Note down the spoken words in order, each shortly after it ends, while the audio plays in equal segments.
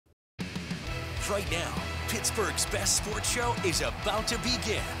Right now, Pittsburgh's best sports show is about to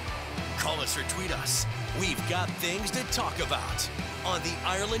begin. Call us or tweet us. We've got things to talk about on the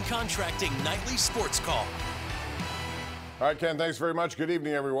Ireland Contracting Nightly Sports Call. All right, Ken, thanks very much. Good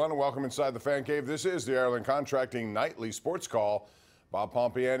evening, everyone, and welcome inside the Fan Cave. This is the Ireland Contracting Nightly Sports Call. Bob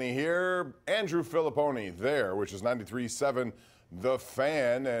Pompeani here, Andrew Fillipponi there, which is 93.7 The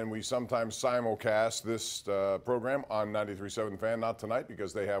Fan, and we sometimes simulcast this program on 93.7 The Fan. Not tonight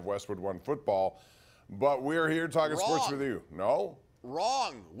because they have Westwood One football, but we're here talking sports with you. No?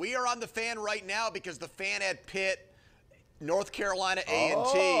 Wrong. We are on The Fan right now because The Fan at Pitt, North Carolina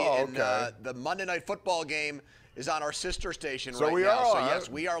A&T, and the Monday Night Football game is on our sister station right now. So, yes,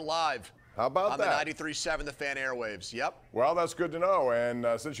 we are live. How about that? On the 93.7 The Fan airwaves. Yep. Well, that's good to know. And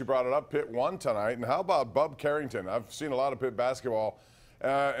since you brought it up, Pitt won tonight. And how about Bub Carrington? I've seen a lot of Pitt basketball,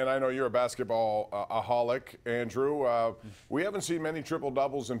 and I know you're a basketball-aholic, Andrew. We haven't seen many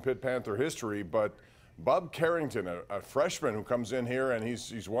triple-doubles in Pitt Panther history, but Bub Carrington, a freshman who comes in here, and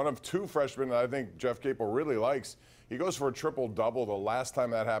he's one of two freshmen that I think Jeff Capel really likes. He goes for a triple-double. The last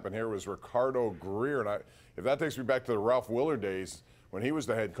time that happened here was Ricardo Greer. And if that takes me back to the Ralph Willard days, when he was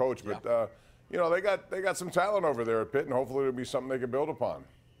the head coach. But, you know, they got some talent over there at Pitt, and hopefully it'll be something they can build upon.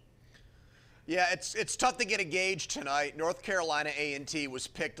 Yeah, it's tough to get a gauge tonight. North Carolina A&T was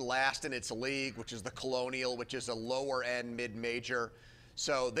picked last in its league, which is the Colonial, which is a lower-end mid-major.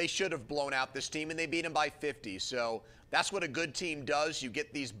 So they should have blown out this team, and they beat them by 50. So that's what a good team does. You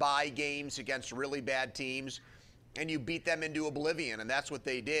get these bye games against really bad teams, and you beat them into oblivion, and that's what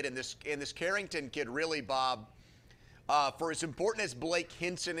they did. And this Carrington kid really, Bob, for as important as Blake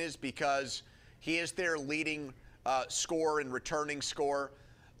Hinson is, because he is their leading scorer and returning scorer,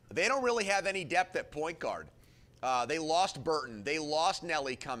 they don't really have any depth at point guard. They lost Burton. They lost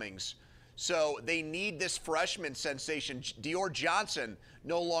Nellie Cummings. So they need this freshman sensation. Dior Johnson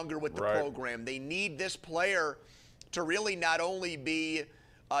no longer with the program. They need this player to really not only be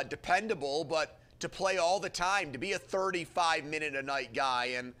dependable, but to play all the time, to be a 35-minute-a-night guy.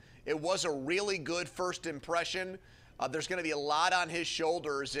 And it was a really good first impression. There's going to be a lot on his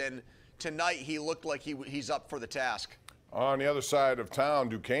shoulders, and tonight he looked like he's up for the task. On the other side of town,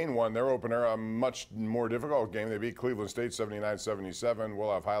 Duquesne won their opener, a much more difficult game. They beat Cleveland State 79-77.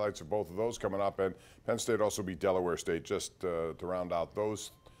 We'll have highlights of both of those coming up. And Penn State also beat Delaware State just to round out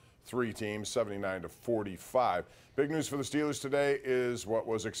those three teams, 79-45. Big news for the Steelers today is what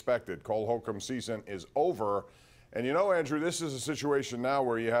was expected. Cole Holcomb's season is over. And you know, Andrew, this is a situation now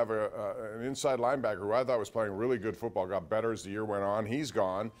where you have an inside linebacker who I thought was playing really good football, got better as the year went on. He's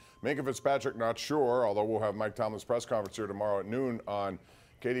gone. Minka Fitzpatrick, not sure, although we'll have Mike Tomlin's press conference here tomorrow at noon on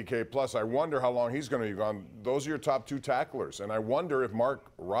KDKA+. I wonder how long he's going to be gone. Those are your top two tacklers. And I wonder if Mark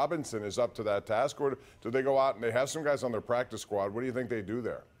Robinson is up to that task, or do they go out and they have some guys on their practice squad? What do you think they do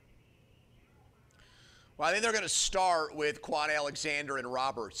there? Well, I think they're going to start with Quan Alexander and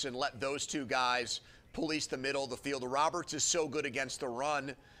Roberts and let those two guys police the middle of the field. Roberts is so good against the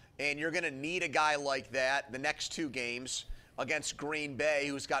run, and you're going to need a guy like that the next two games against Green Bay,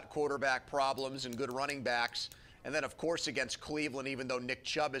 who's got quarterback problems and good running backs. And then, of course, against Cleveland, even though Nick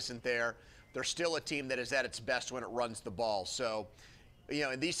Chubb isn't there, they're still a team that is at its best when it runs the ball. So, you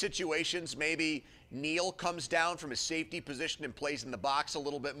know, in these situations, maybe Neal comes down from his safety position and plays in the box a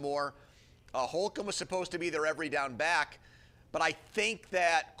little bit more. Holcomb was supposed to be their every down back, but I think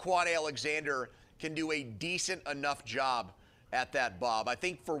that Quan Alexander can do a decent enough job at that, Bob. I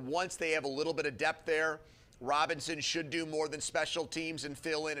think for once they have a little bit of depth there. Robinson should do more than special teams and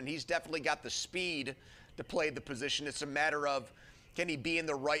fill in, and he's definitely got the speed to play the position. It's a matter of, can he be in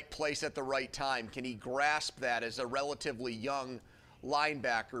the right place at the right time? Can he grasp that as a relatively young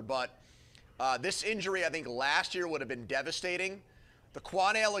linebacker? But this injury, I think, last year would have been devastating. The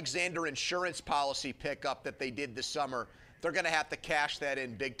Quan Alexander insurance policy pickup that they did this summer, they're going to have to cash that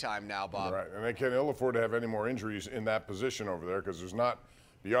in big time now, Bob. Right, and they can't ill afford to have any more injuries in that position over there because there's not,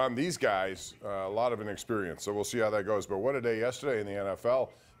 beyond these guys, a lot of inexperience. So we'll see how that goes. But what a day yesterday in the NFL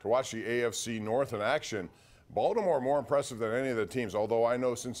to watch the AFC North in action. Baltimore more impressive than any of the teams, although I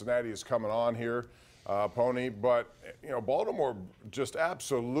know Cincinnati is coming on here, Pony. But, you know, Baltimore just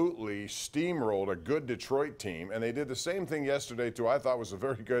absolutely steamrolled a good Detroit team. And they did the same thing yesterday to, I thought, was a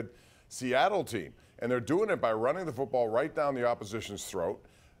very good Seattle team. And they're doing it by running the football right down the opposition's throat.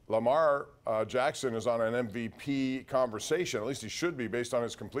 Lamar Jackson is on an MVP conversation. At least he should be based on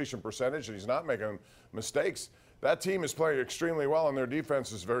his completion percentage, and he's not making mistakes. That team is playing extremely well, and their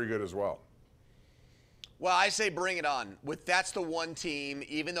defense is very good as well. Well, I say bring it on. That's the one team,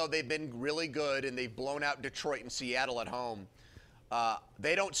 even though they've been really good and they've blown out Detroit and Seattle at home,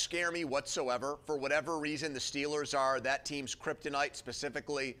 They don't scare me whatsoever. For whatever reason, the Steelers are that team's kryptonite,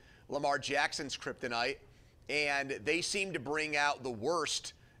 specifically Lamar Jackson's kryptonite. And they seem to bring out the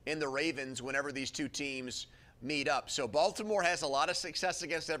worst in the Ravens whenever these two teams meet up. So Baltimore has a lot of success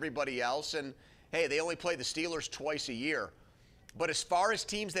against everybody else. And, hey, they only play the Steelers twice a year. But as far as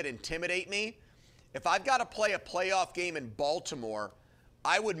teams that intimidate me, if I've got to play a playoff game in Baltimore,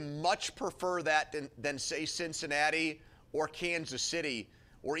 I would much prefer that than say, Cincinnati or Kansas City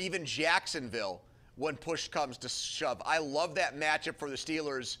or even Jacksonville when push comes to shove. I love that matchup for the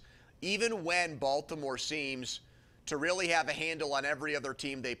Steelers, even when Baltimore seems to really have a handle on every other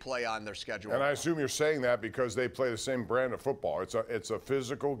team they play on their schedule. And I assume you're saying that because they play the same brand of football. It's a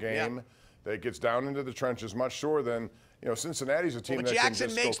physical game that gets down into the trenches much sure than, Cincinnati's a team that Jackson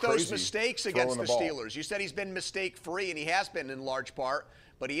can just makes go crazy those mistakes against the ball. Steelers. You said he's been mistake-free, and he has been in large part,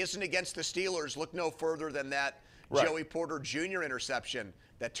 but he isn't against the Steelers. Look no further than that Joey Porter Jr. interception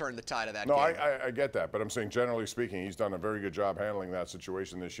that turned the tide of that game. No, I get that, but I'm saying generally speaking, he's done a very good job handling that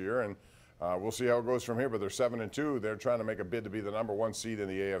situation this year, and we'll see how it goes from here. But they're 7-2. They're trying to make a bid to be the #1 seed in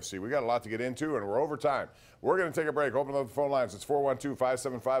the AFC. We got a lot to get into, and we're over time. We're going to take a break. Open up the phone lines. It's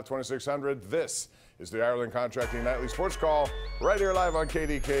 412-575-2600. This is the Ireland Contracting Nightly Sports Call right here live on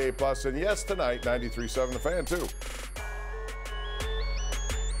KDKA Plus, and yes, tonight 93.7 The Fan too.